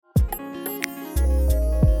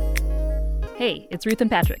Hey, it's Ruth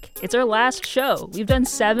and Patrick. It's our last show. We've done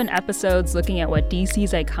 7 episodes looking at what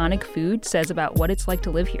DC's iconic food says about what it's like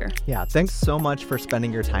to live here. Yeah, thanks so much for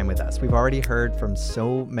spending your time with us. We've already heard from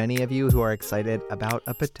so many of you who are excited about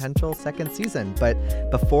a potential second season.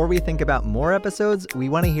 But before we think about more episodes, we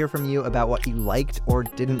want to hear from you about what you liked or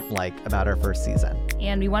didn't like about our first season.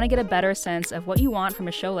 And we want to get a better sense of what you want from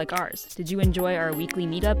a show like ours. Did you enjoy our weekly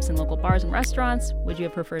meetups in local bars and restaurants? Would you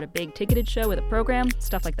have preferred a big ticketed show with a program?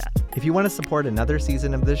 Stuff like that. If you want to support another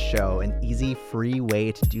season of this show, an easy, free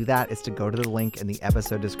way to do that is to go to the link in the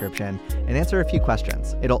episode description and answer a few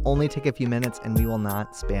questions. It'll only take a few minutes and we will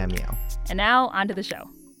not spam you. And now, onto the show.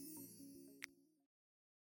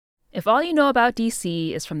 If all you know about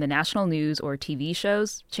DC is from the national news or TV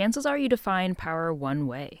shows, chances are you define power one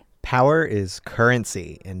way. Power is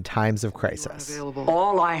currency in times of crisis.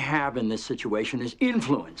 All I have in this situation is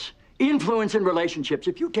influence. Influence in relationships.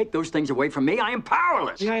 If you take those things away from me, I am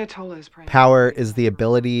powerless. The Ayatollah is praying. Power is the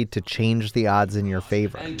ability to change the odds in your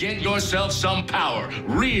favor. And get yourself some power.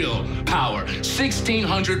 Real power.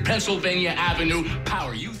 1600 Pennsylvania Avenue.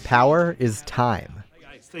 Power. Power is time.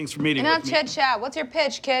 Thanks for meeting Enough with me. chit chat. What's your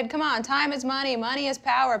pitch, kid? Come on. Time is money. Money is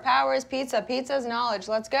power. Power is pizza. Pizza is knowledge.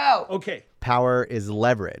 Let's go. Okay. Power is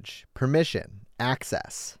leverage, permission,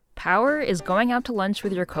 access. Power is going out to lunch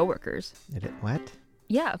with your coworkers. What?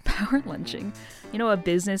 Yeah, power lunching. You know, a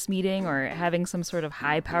business meeting or having some sort of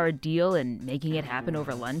high-powered deal and making it happen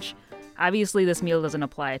over lunch. Obviously, this meal doesn't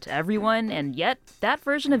apply to everyone, and yet that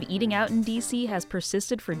version of eating out in DC has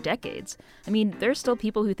persisted for decades. I mean, there's still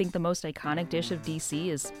people who think the most iconic dish of DC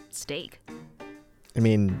is steak. I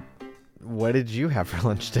mean, what did you have for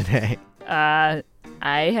lunch today? I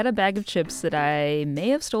had a bag of chips that I may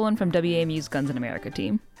have stolen from WAMU's Guns N' America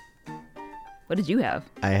team. What did you have?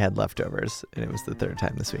 I had leftovers, and it was the third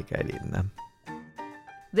time this week I'd eaten them.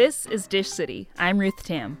 This is Dish City. I'm Ruth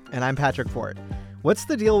Tam. And I'm Patrick Fort. What's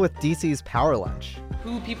the deal with DC's Power Lunch?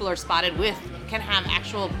 Who people are spotted with can have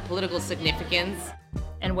actual political significance.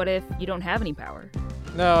 And what if you don't have any power?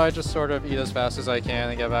 No, I just sort of eat as fast as I can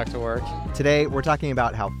and get back to work. Today, we're talking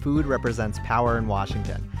about how food represents power in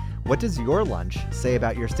Washington. What does your lunch say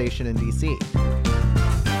about your station in DC?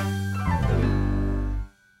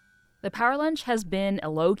 The Power Lunch has been a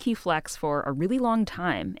low-key flex for a really long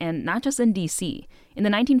time, and not just in D.C. In the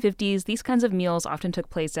 1950s, these kinds of meals often took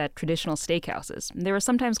place at traditional steakhouses. They were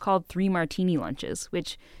sometimes called 3 martini lunches,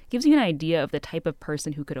 which gives you an idea of the type of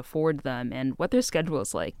person who could afford them and what their schedule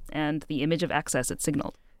is like, and the image of excess it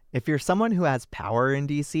signaled. If you're someone who has power in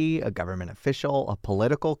D.C., a government official, a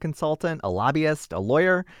political consultant, a lobbyist, a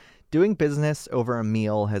lawyer, doing business over a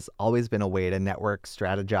meal has always been a way to network,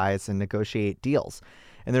 strategize, and negotiate deals.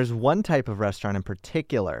 And there's one type of restaurant in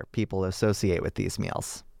particular people associate with these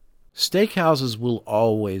meals. Steakhouses will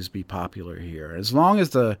always be popular here. As long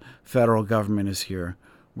as the federal government is here,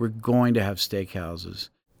 we're going to have steakhouses.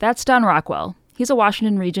 That's Don Rockwell. He's a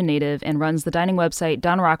Washington region native and runs the dining website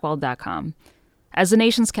donrockwell.com. As the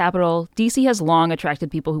nation's capital, D.C. has long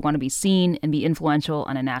attracted people who want to be seen and be influential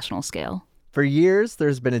on a national scale. For years,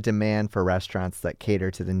 there's been a demand for restaurants that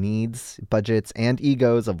cater to the needs, budgets, and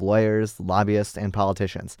egos of lawyers, lobbyists, and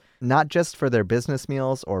politicians, not just for their business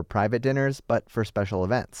meals or private dinners, but for special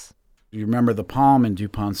events. You remember the Palm in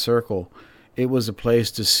DuPont Circle. It was a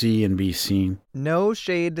place to see and be seen. No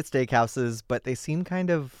shade to steakhouses, but they seem kind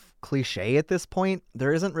of cliche at this point.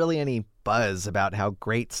 There isn't really any buzz about how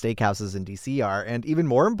great steakhouses in DC are, and even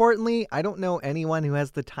more importantly, I don't know anyone who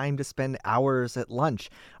has the time to spend hours at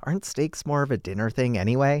lunch. Aren't steaks more of a dinner thing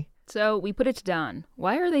anyway? So we put it to Don.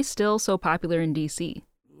 Why are they still so popular in DC?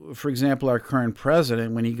 For example, our current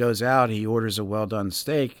president, when he goes out, he orders a well-done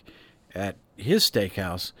steak at his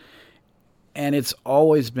steakhouse. And it's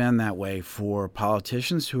always been that way for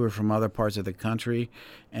politicians who are from other parts of the country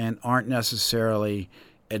and aren't necessarily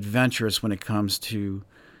adventurous when it comes to,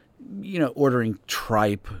 ordering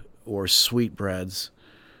tripe or sweetbreads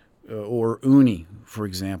or uni, for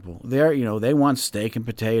example. They want steak and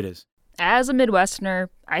potatoes. As a Midwesterner,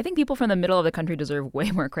 I think people from the middle of the country deserve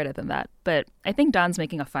way more credit than that. But I think Don's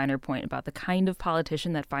making a finer point about the kind of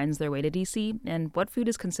politician that finds their way to DC and what food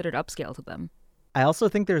is considered upscale to them. I also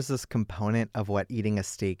think there's this component of what eating a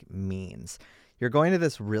steak means. You're going to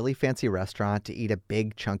this really fancy restaurant to eat a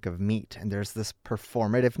big chunk of meat, and there's this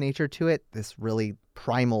performative nature to it, this really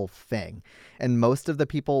primal thing. And most of the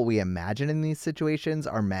people we imagine in these situations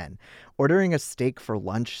are men. Ordering a steak for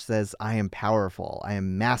lunch says, I am powerful, I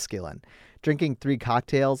am masculine. Drinking 3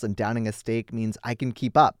 cocktails and downing a steak means I can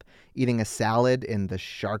keep up. Eating a salad in the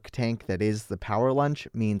shark tank that is the power lunch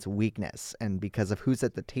means weakness. And because of who's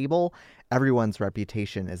at the table, everyone's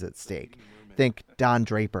reputation is at stake. Think Don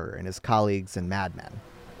Draper and his colleagues in Mad Men.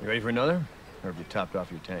 You ready for another? or have you topped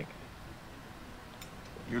off your tank?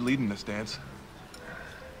 You're leading this dance.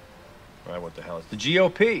 All right, what the hell? It's the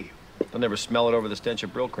GOP. They'll never smell it over the stench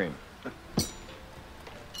of Brill Cream.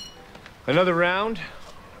 Another round?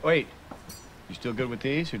 Wait, you still good with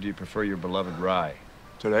these, or do you prefer your beloved rye?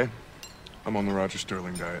 Today, I'm on the Roger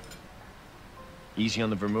Sterling diet. Easy on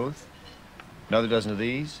the vermouth? Another dozen of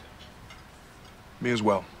these? Me as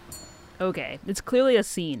well. Okay, it's clearly a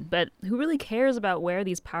scene, but who really cares about where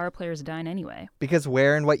these power players dine anyway? Because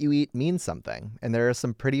where and what you eat means something, and there are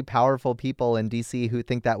some pretty powerful people in DC who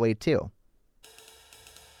think that way too.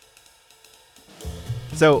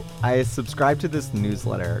 So I subscribe to this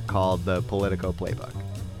newsletter called the Politico Playbook.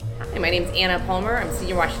 Hi, my name is Anna Palmer. I'm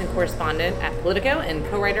senior Washington correspondent at Politico and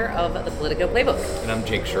co-writer of the Politico Playbook. And I'm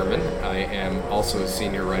Jake Sherman. I am also a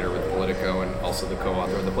senior writer with Politico and also the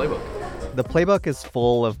co-author of the Playbook. The Playbook is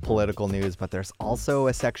full of political news, but there's also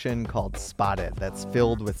a section called Spotted that's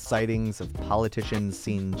filled with sightings of politicians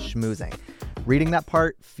seen schmoozing. Reading that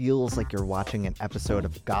part feels like you're watching an episode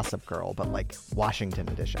of Gossip Girl, but like Washington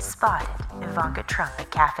edition. Spotted Ivanka Trump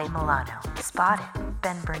at Cafe Milano. Spotted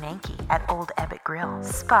Ben Bernanke at Old Ebbitt Grill.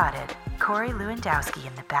 Spotted Corey Lewandowski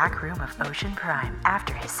in the back room of Ocean Prime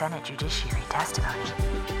after his Senate Judiciary testimony.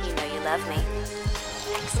 You know you love me.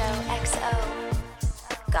 XOXO.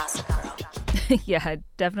 Gossip Girl. Yeah, it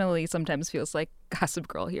definitely sometimes feels like Gossip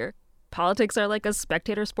Girl here. Politics are like a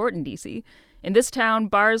spectator sport in DC. In this town,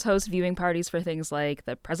 bars host viewing parties for things like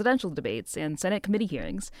the presidential debates and Senate committee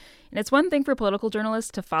hearings. And it's one thing for political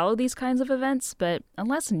journalists to follow these kinds of events, but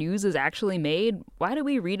unless news is actually made, why do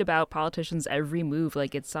we read about politicians' every move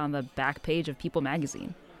like it's on the back page of People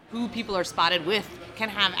magazine? Who people are spotted with can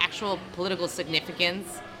have actual political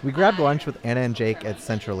significance. We grabbed lunch with Anna and Jake at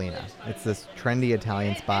Centralina. It's this trendy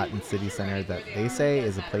Italian spot in City Center that they say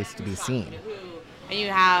is a place to be seen. And you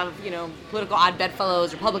have, political odd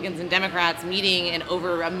bedfellows, Republicans and Democrats meeting and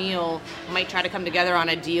over a meal might try to come together on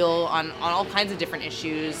a deal on all kinds of different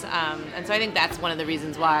issues. And so I think that's one of the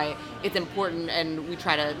reasons why it's important, and we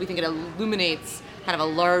think it illuminates kind of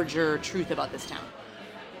a larger truth about this town.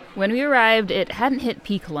 When we arrived, it hadn't hit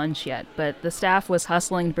peak lunch yet, but the staff was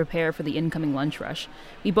hustling to prepare for the incoming lunch rush.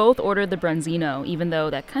 We both ordered the Bronzino, even though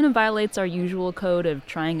that kind of violates our usual code of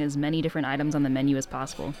trying as many different items on the menu as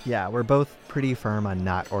possible. Yeah, we're both pretty firm on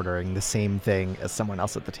not ordering the same thing as someone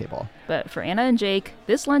else at the table. But for Anna and Jake,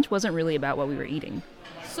 this lunch wasn't really about what we were eating.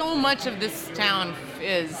 So much of this town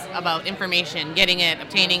is about information, getting it,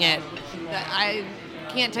 obtaining it. I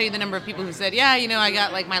can't tell you the number of people who said, yeah, I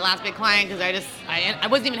got like my last big client because I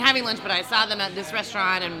wasn't even having lunch, but I saw them at this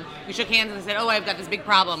restaurant and we shook hands and said, oh, I've got this big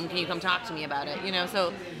problem. Can you come talk to me about it?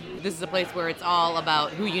 So this is a place where it's all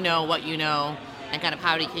about who you know, what you know, and kind of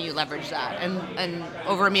how can you leverage that. And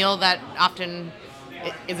over a meal, that often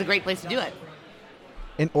is a great place to do it.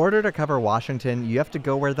 In order to cover Washington, you have to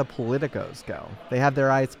go where the politicos go. They have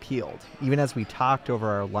their eyes peeled. Even as we talked over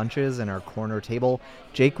our lunches and our corner table,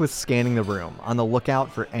 Jake was scanning the room, on the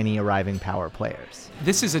lookout for any arriving power players.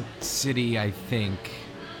 This is a city, I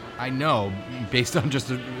know, based on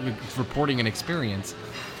just reporting an experience,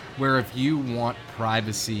 where if you want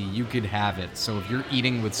privacy, you could have it. So if you're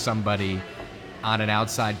eating with somebody on an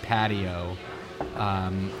outside patio,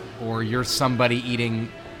 or you're somebody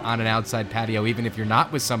eating on an outside patio, even if you're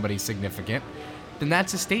not with somebody significant, then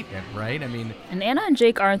that's a statement, right? And Anna and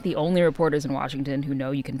Jake aren't the only reporters in Washington who know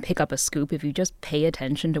you can pick up a scoop if you just pay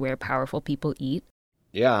attention to where powerful people eat.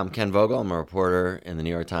 Yeah, I'm Ken Vogel. I'm a reporter in the New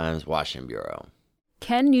York Times Washington Bureau.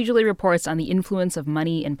 Ken usually reports on the influence of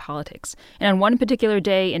money in politics. And on one particular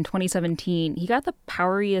day in 2017, he got the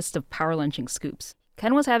poweriest of power lunching scoops.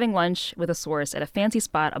 Ken was having lunch with a source at a fancy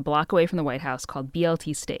spot a block away from the White House called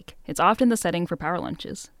BLT Steak. It's often the setting for power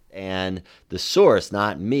lunches. And the source,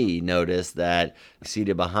 not me, noticed that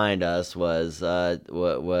seated behind us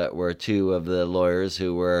were two of the lawyers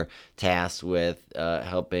who were tasked with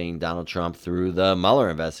helping Donald Trump through the Mueller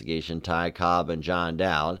investigation, Ty Cobb and John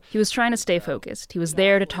Dowd. He was trying to stay focused. He was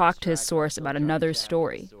there to talk to his source about another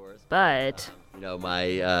story. But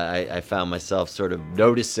I found myself sort of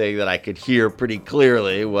noticing that I could hear pretty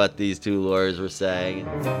clearly what these two lawyers were saying.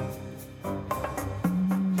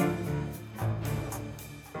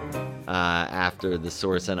 After the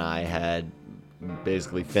source and I had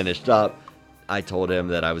basically finished up, I told him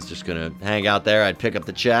that I was just going to hang out there. I'd pick up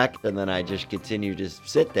the check, and then I'd just continue to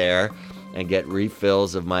sit there and get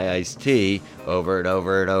refills of my iced tea over and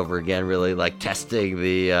over and over again, really like testing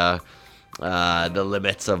the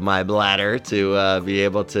limits of my bladder to be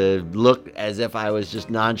able to look as if I was just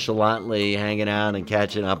nonchalantly hanging out and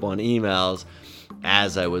catching up on emails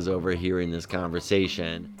as I was overhearing this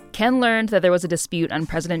conversation. Ken learned that there was a dispute on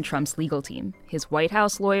President Trump's legal team. His White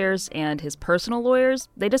House lawyers and his personal lawyers,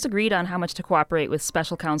 they disagreed on how much to cooperate with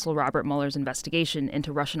special counsel Robert Mueller's investigation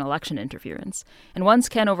into Russian election interference. And once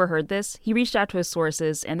Ken overheard this, he reached out to his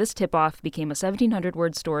sources, and this tip-off became a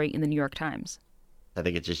 1,700-word story in the New York Times. I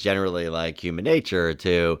think it's just generally like human nature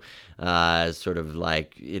to sort of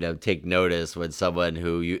like, take notice when someone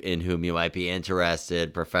in whom you might be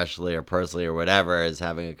interested professionally or personally or whatever is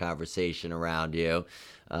having a conversation around you.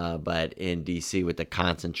 But in D.C., with the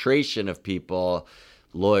concentration of people,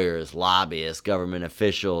 lawyers, lobbyists, government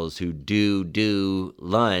officials who do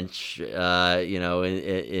lunch,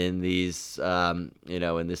 in these,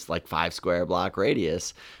 in this like 5 square block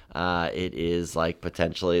radius, it is like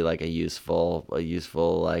potentially like a useful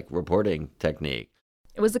like reporting technique.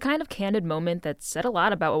 It was the kind of candid moment that said a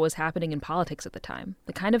lot about what was happening in politics at the time,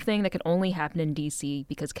 the kind of thing that could only happen in D.C.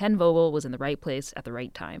 because Ken Vogel was in the right place at the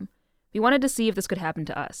right time. We wanted to see if this could happen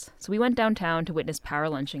to us, so we went downtown to witness power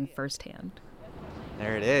lunching firsthand.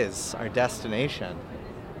 There it is, our destination.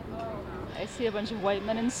 I see a bunch of white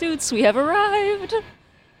men in suits. We have arrived.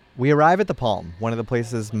 We arrive at the Palm, one of the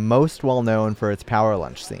places most well known for its power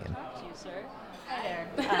lunch scene. Thank you, sir. Hi there.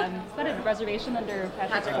 Is that a reservation under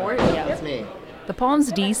Patrick's Court? Yeah, that's me. The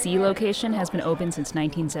Palm's D.C. location has been open since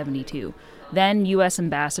 1972. Then U.S.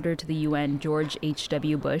 Ambassador to the UN George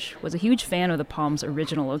H.W. Bush was a huge fan of the Palm's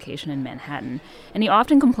original location in Manhattan, and he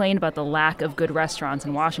often complained about the lack of good restaurants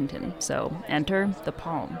in Washington. So enter the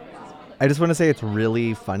Palm. I just want to say it's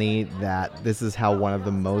really funny that this is how one of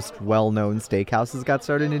the most well-known steakhouses got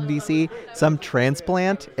started in D.C. Some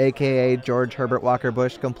transplant, a.k.a. George Herbert Walker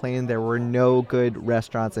Bush, complained there were no good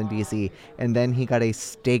restaurants in D.C., and then he got a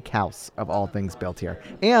steakhouse of all things built here.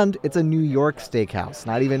 And it's a New York steakhouse,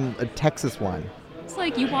 not even a Texas one. It's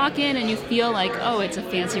like you walk in and you feel like, oh, it's a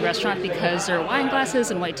fancy restaurant because there are wine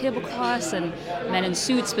glasses and white tablecloths and men in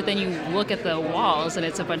suits, but then you look at the walls and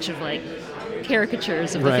it's a bunch of like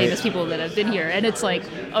caricatures of the famous people that have been here, and it's like,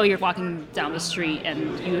 oh, you're walking down the street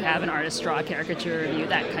and you have an artist draw a caricature of you,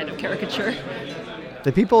 that kind of caricature.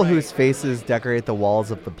 The people whose faces decorate the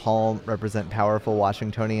walls of the Palm represent powerful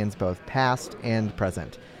Washingtonians both past and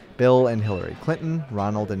present. Bill and Hillary Clinton,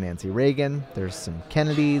 Ronald and Nancy Reagan, there's some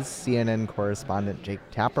Kennedys, CNN correspondent Jake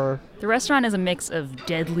Tapper. The restaurant is a mix of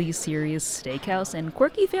deadly serious steakhouse and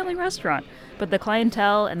quirky family restaurant, but the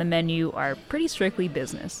clientele and the menu are pretty strictly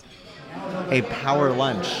business. A power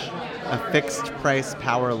lunch, a fixed price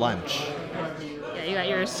power lunch. Yeah, you got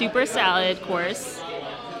your super salad course,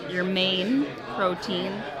 your main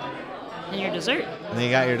protein, and your dessert. And then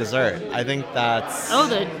you got your dessert. I think that's... Oh,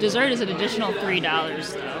 the dessert is an additional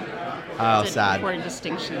 $3, though. Oh, it's sad. An important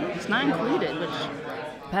distinction. It's not included, which...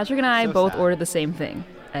 Patrick and I both ordered the same thing.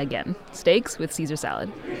 Again, steaks with Caesar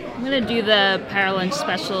salad. I'm going to do the power lunch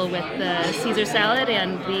special with the Caesar salad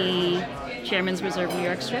and the Chairman's Reserve New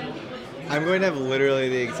York strip. I'm going to have literally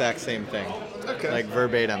the exact same thing. Okay. Like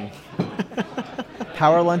verbatim.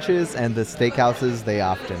 Power lunches and the steakhouses they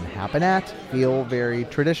often happen at feel very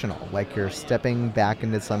traditional, like you're stepping back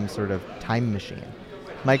into some sort of time machine.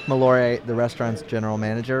 Mike Malloy, the restaurant's general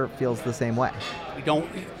manager, feels the same way. We don't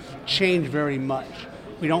change very much.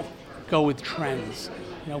 We don't go with trends.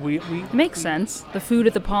 It makes sense. The food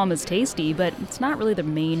at the Palm is tasty, but it's not really the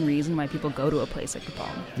main reason why people go to a place like the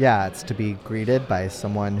Palm. Yeah, it's to be greeted by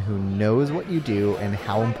someone who knows what you do and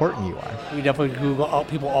how important you are. We definitely Google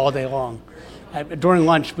people all day long. During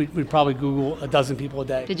lunch, we'd probably Google a dozen people a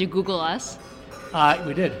day. Did you Google us?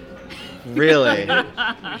 We did. Really?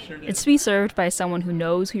 It's to be served by someone who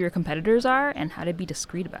knows who your competitors are and how to be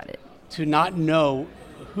discreet about it. To not know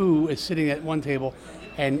who is sitting at one table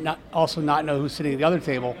and not know who's sitting at the other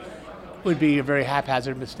table would be a very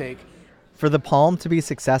haphazard mistake. For the Palm to be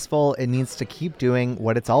successful, it needs to keep doing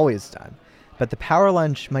what it's always done. But the power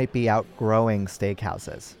lunch might be outgrowing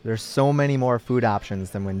steakhouses. There's so many more food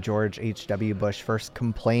options than when George H.W. Bush first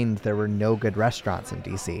complained there were no good restaurants in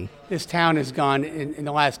D.C. This town has gone in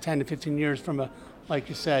the last 10 to 15 years from a, like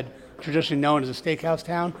you said, traditionally known as a steakhouse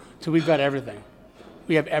town to we've got everything.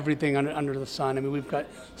 We have everything under the sun. I mean, we've got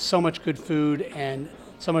so much good food and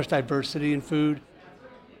so much diversity in food.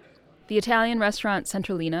 The Italian restaurant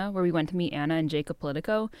Centralina, where we went to meet Anna and Jacob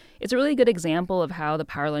Politico, is a really good example of how the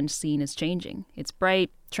power lunch scene is changing. It's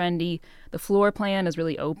bright, trendy, the floor plan is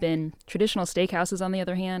really open. Traditional steakhouses, on the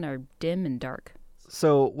other hand, are dim and dark.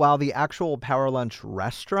 So while the actual power lunch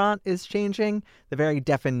restaurant is changing, the very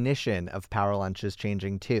definition of power lunch is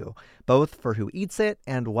changing too, both for who eats it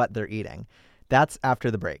and what they're eating. That's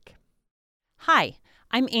after the break. Hi,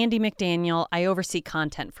 I'm Andy McDaniel. I oversee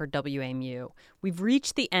content for WMU. We've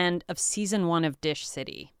reached the end of Season 1 of Dish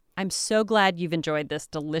City. I'm so glad you've enjoyed this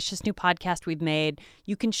delicious new podcast we've made.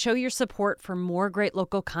 You can show your support for more great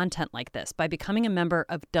local content like this by becoming a member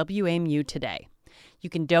of WAMU today. You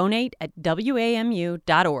can donate at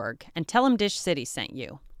WAMU.org and tell them Dish City sent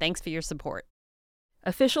you. Thanks for your support.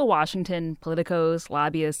 Official Washington, politicos,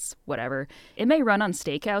 lobbyists, whatever, it may run on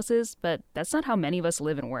steakhouses, but that's not how many of us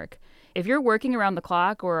live and work. If you're working around the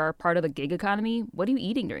clock or are part of the gig economy, what are you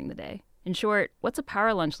eating during the day? In short, what's a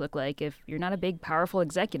power lunch look like if you're not a big, powerful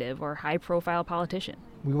executive or high-profile politician?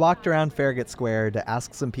 We walked around Farragut Square to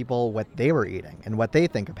ask some people what they were eating and what they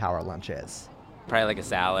think a power lunch is. Probably like a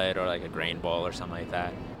salad or like a grain bowl or something like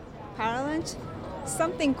that. Power lunch?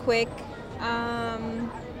 Something quick.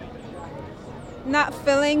 Not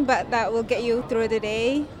filling, but that will get you through the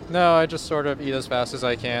day. No, I just sort of eat as fast as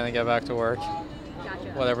I can and get back to work.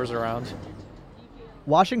 Gotcha. Whatever's around.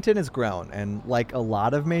 Washington has grown, and like a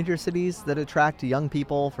lot of major cities that attract young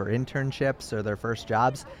people for internships or their first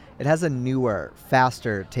jobs, it has a newer,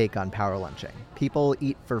 faster take on power lunching. People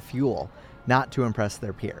eat for fuel, not to impress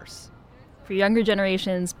their peers. For younger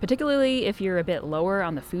generations, particularly if you're a bit lower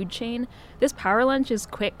on the food chain, this power lunch is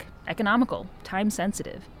quick, economical,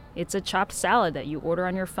 time-sensitive. It's a chopped salad that you order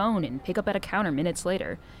on your phone and pick up at a counter minutes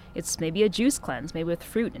later. It's maybe a juice cleanse made with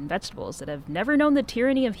fruit and vegetables that have never known the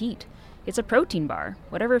tyranny of heat. It's a protein bar,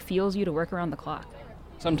 whatever fuels you to work around the clock.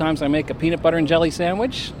 Sometimes I make a peanut butter and jelly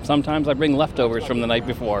sandwich. Sometimes I bring leftovers from the night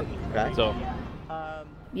before. Okay. So,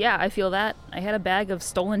 yeah, I feel that. I had a bag of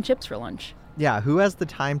stolen chips for lunch. Yeah, who has the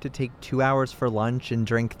time to take 2 hours for lunch and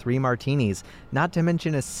drink 3 martinis, not to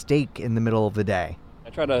mention a steak in the middle of the day? I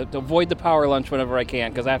try to avoid the power lunch whenever I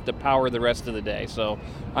can because I have to power the rest of the day. So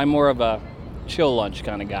I'm more of a chill lunch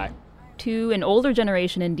kind of guy. To an older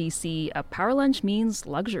generation in D.C., a power lunch means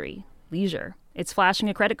luxury, leisure. It's flashing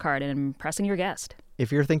a credit card and impressing your guest.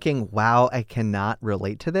 If you're thinking, wow, I cannot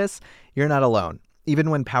relate to this, you're not alone.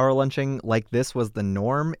 Even when power lunching like this was the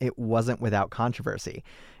norm, it wasn't without controversy.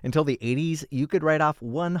 Until the 80s, you could write off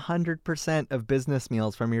 100% of business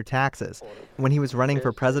meals from your taxes. When he was running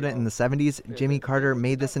for president in the 70s, Jimmy Carter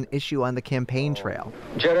made this an issue on the campaign trail.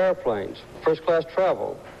 Jet airplanes, first-class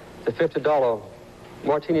travel, the $50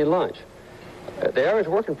 martini lunch. The average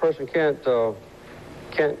working person can't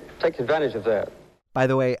take advantage of that. By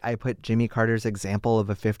the way, I put Jimmy Carter's example of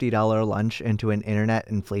a $50 lunch into an internet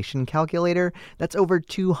inflation calculator. That's over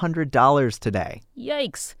 $200 today.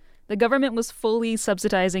 Yikes. The government was fully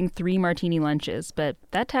subsidizing 3 martini lunches, but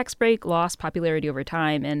that tax break lost popularity over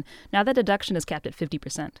time, and now that deduction is capped at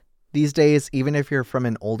 50%. These days, even if you're from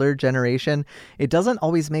an older generation, it doesn't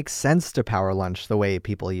always make sense to power lunch the way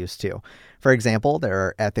people used to. For example, there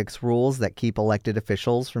are ethics rules that keep elected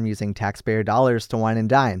officials from using taxpayer dollars to wine and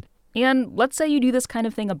dine. And let's say you do this kind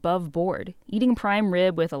of thing above board. Eating prime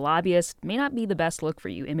rib with a lobbyist may not be the best look for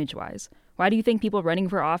you image-wise. Why do you think people running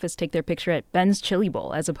for office take their picture at Ben's Chili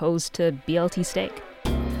Bowl as opposed to BLT steak?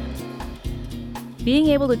 Being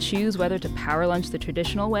able to choose whether to power lunch the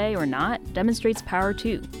traditional way or not demonstrates power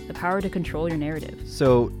too, the power to control your narrative.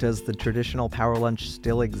 So does the traditional power lunch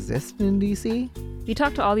still exist in D.C.? We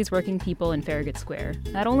talked to all these working people in Farragut Square.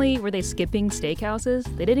 Not only were they skipping steakhouses,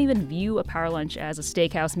 they didn't even view a power lunch as a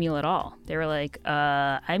steakhouse meal at all. They were like,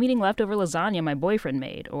 I'm eating leftover lasagna my boyfriend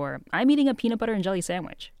made, or I'm eating a peanut butter and jelly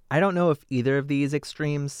sandwich. I don't know if either of these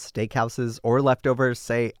extremes, steakhouses or leftovers,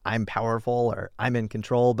 say I'm powerful or I'm in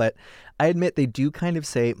control, but I admit they do kind of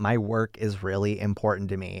say my work is really important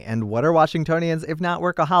to me. And what are Washingtonians if not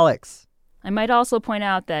workaholics? I might also point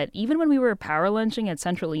out that even when we were power lunching at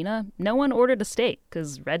Centralina, no one ordered a steak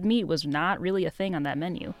because red meat was not really a thing on that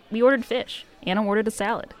menu. We ordered fish. Anna ordered a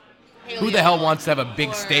salad. Who the hell wants to have a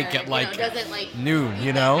big steak at noon,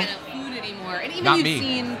 you know? That kind of food anymore. And even Not you've me.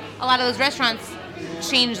 seen a lot of those restaurants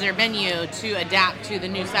change their menu to adapt to the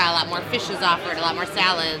new style. A lot more fish is offered, a lot more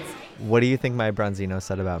salads. What do you think my Bronzino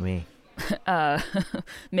said about me?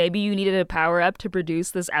 Maybe you needed a power up to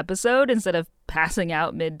produce this episode instead of passing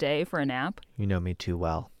out midday for a nap. You know me too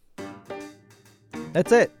well.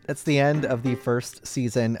 That's it. That's the end of the first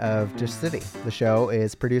season of Dish City. The show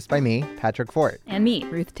is produced by me, Patrick Fort. And me,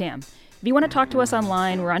 Ruth Tam. If you want to talk to us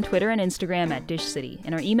online, we're on Twitter and Instagram at Dish City,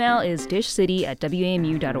 and our email is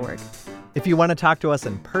dishcity@wamu.org. If you want to talk to us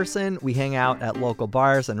in person, we hang out at local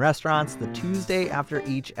bars and restaurants the Tuesday after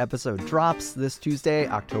each episode drops. This Tuesday,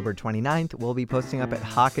 October 29th, we'll be posting up at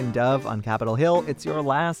Hawk and Dove on Capitol Hill. It's your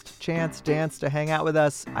last chance to hang out with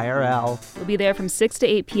us, IRL. We'll be there from 6 to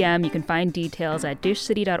 8 p.m. You can find details at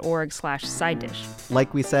dishcity.org/side dish.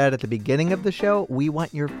 Like we said at the beginning of the show, we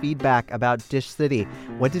want your feedback about Dish City.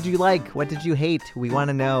 What did you like? What did you hate? We want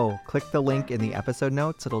to know. Click the link in the episode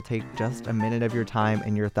notes. It'll take just a minute of your time,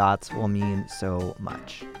 and your thoughts will mean mean so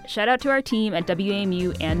much. Shout out to our team at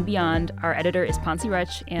WAMU and beyond. Our editor is Ponce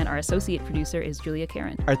Rutsch, and our associate producer is Julia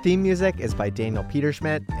Karen. Our theme music is by Daniel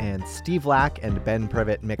Peterschmidt, and Steve Lack and Ben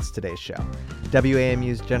Privet mixed today's show.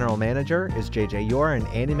 WAMU's general manager is JJ Yore, and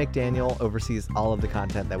Andy McDaniel oversees all of the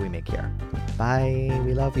content that we make here. Bye.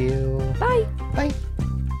 We love you. Bye. Bye.